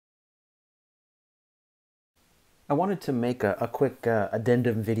I wanted to make a quick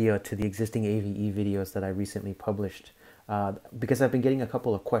addendum video to the existing AVE videos that I recently published because I've been getting a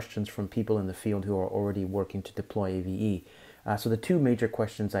couple of questions from people in the field who are already working to deploy AVE. So the two major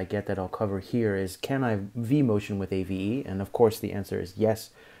questions I get that I'll cover here is, can I vMotion with AVE? And of course the answer is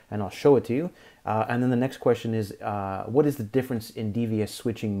yes, and I'll show it to you. And then the next question is, what is the difference in DVS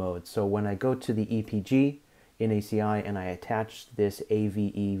switching modes? So when I go to the EPG in ACI and I attach this AVE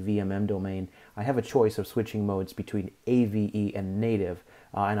VMM domain, I have a choice of switching modes between AVE and native,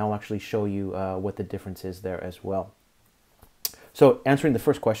 and I'll actually show you what the difference is there as well. So answering the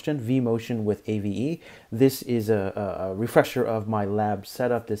first question, vMotion with AVE, this is a refresher of my lab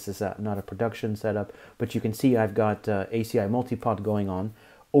setup. This is not a production setup, but you can see I've got ACI multipod going on.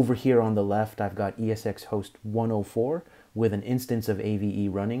 Over here on the left, I've got ESX host 104 with an instance of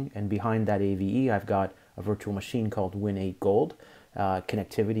AVE running, and behind that AVE, I've got a virtual machine called Win8 Gold.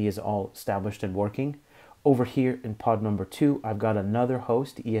 Connectivity is all established and working. Over here in pod number 2, I've got another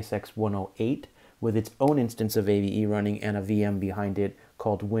host, ESX 108, with its own instance of AVE running and a VM behind it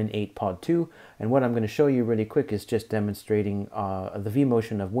called Win8 Pod 2. And what I'm going to show you really quick is just demonstrating the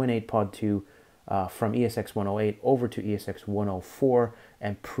vMotion of Win8 Pod 2 from ESX 108 over to ESX 104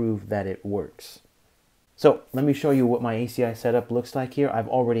 and prove that it works. So let me show you what my ACI setup looks like here. I've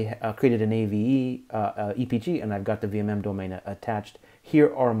already created an AVE EPG, and I've got the VMM domain attached.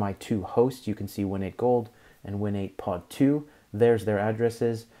 Here are my two hosts. You can see Win8 Gold and Win8 Pod 2. There's their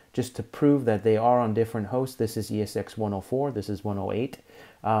addresses. Just to prove that they are on different hosts, this is ESX 104, this is 108.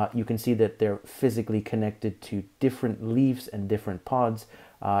 You can see that they're physically connected to different leaves and different pods,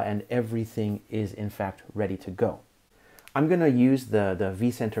 and everything is in fact ready to go. I'm going to use the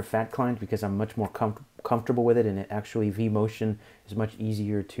vCenter FAT client because I'm much more comfortable with it, and actually vMotion is much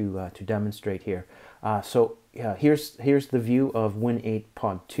easier to demonstrate here. Here's the view of Win8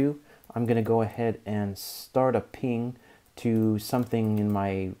 Pod 2. I'm going to go ahead and start a ping to something in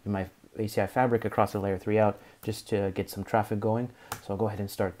my ACI fabric across the layer 3 out just to get some traffic going. So I'll go ahead and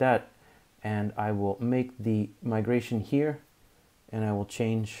start that, and I will make the migration here, and I will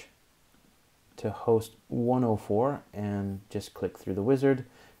change to host 104 and just click through the wizard,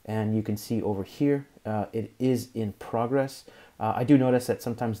 and you can see over here it is in progress. I do notice that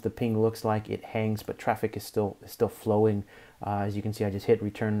sometimes the ping looks like it hangs, but traffic is still flowing. As you can see, I just hit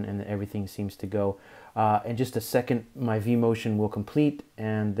return and everything seems to go. In just a second, my vMotion will complete,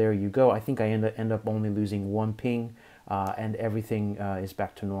 and there you go. I think I end up only losing one ping, and everything is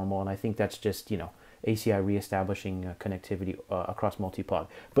back to normal. And I think that's just, you know, ACI reestablishing connectivity across multipod.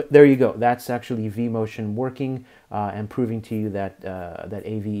 But there you go. That's actually vMotion working and proving to you that that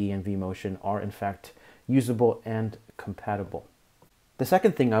AVE and vMotion are in fact usable and compatible. The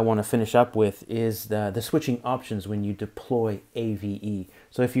second thing I want to finish up with is the switching options when you deploy AVE.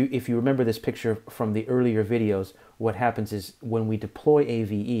 So if you remember this picture from the earlier videos, what happens is when we deploy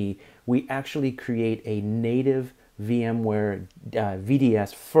AVE, we actually create a native VMware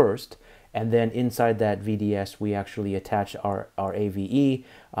VDS first, and then inside that VDS we actually attach our AVE,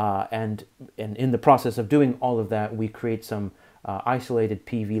 and in the process of doing all of that, we create some isolated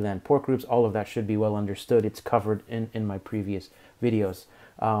PVLAN port groups. All of that should be well understood. It's covered in my previous videos.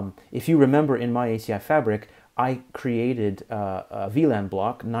 If you remember, in my ACI fabric, I created a VLAN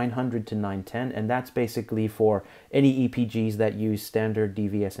block 900 to 910, and that's basically for any EPGs that use standard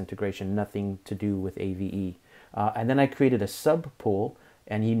DVS integration, nothing to do with AVE. And then I created a sub pool,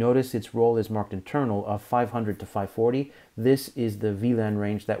 and you notice its role is marked internal, of 500 to 540. This is the VLAN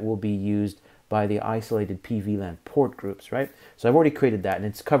range that will be used by the isolated PVLAN port groups, right? So I've already created that, and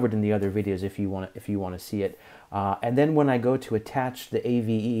it's covered in the other videos if you want to see it. And then when I go to attach the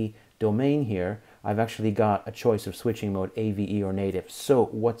AVE domain here, I've actually got a choice of switching mode, AVE or native. So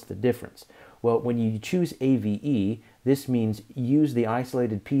what's the difference? Well, when you choose AVE, this means use the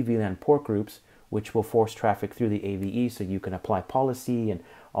isolated PVLAN port groups, which will force traffic through the AVE, so you can apply policy and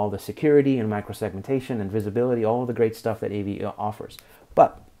all the security and microsegmentation and visibility, all of the great stuff that AVE offers.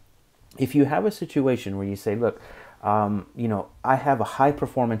 But if you have a situation where you say, look, you know, I have a high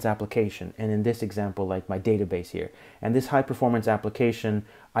performance application, and in this example, like my database here, and this high performance application,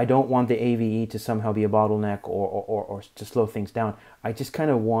 I don't want the AVE to somehow be a bottleneck or to slow things down. I just kind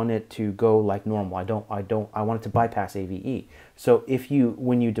of want it to go like normal. I want it to bypass AVE. So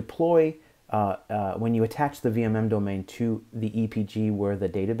when you deploy, when you attach the VMM domain to the EPG where the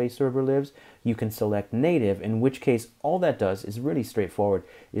database server lives, you can select native, in which case all that does is really straightforward,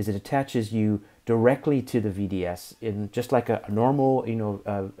 is it attaches you directly to the VDS in just like a normal, you know,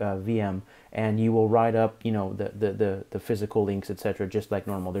 VM, and you will write up, you know, the physical links, etc., just like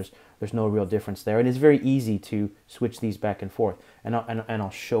normal. There's no real difference there, and it's very easy to switch these back and forth, and I'll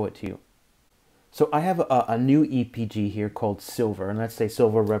show it to you. So I have a new EPG here called Silver, and let's say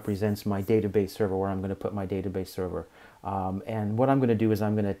Silver represents my database server where I'm going to put my database server. And what I'm going to do is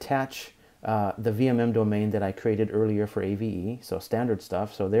I'm going to attach the VMM domain that I created earlier for AVE, so standard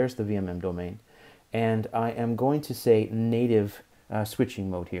stuff. So there's the VMM domain. And I am going to say native switching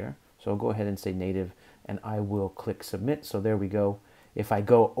mode here. So I'll go ahead and say native, and I will click submit. So there we go. If I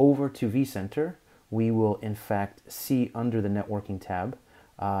go over to vCenter, we will in fact see under the networking tab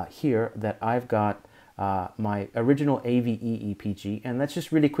here that I've got my original AVE EPG, and let's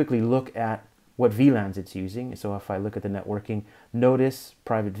just really quickly look at what VLANs it's using. So if I look at the networking, notice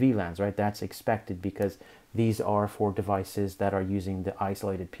private VLANs, right? That's expected because these are for devices that are using the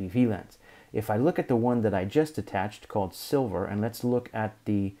isolated PVLANs. If I look at the one that I just attached called Silver, and let's look at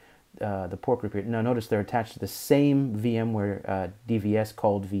the Portgroup here. Now notice they're attached to the same VMware DVS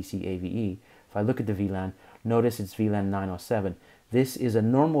called VCAVE. If I look at the VLAN, notice it's VLAN 907. This is a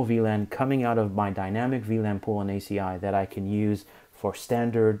normal VLAN coming out of my dynamic VLAN pool on ACI that I can use for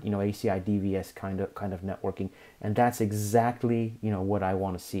standard, ACI DVS kind of networking, and that's exactly, what I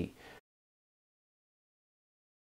want to see.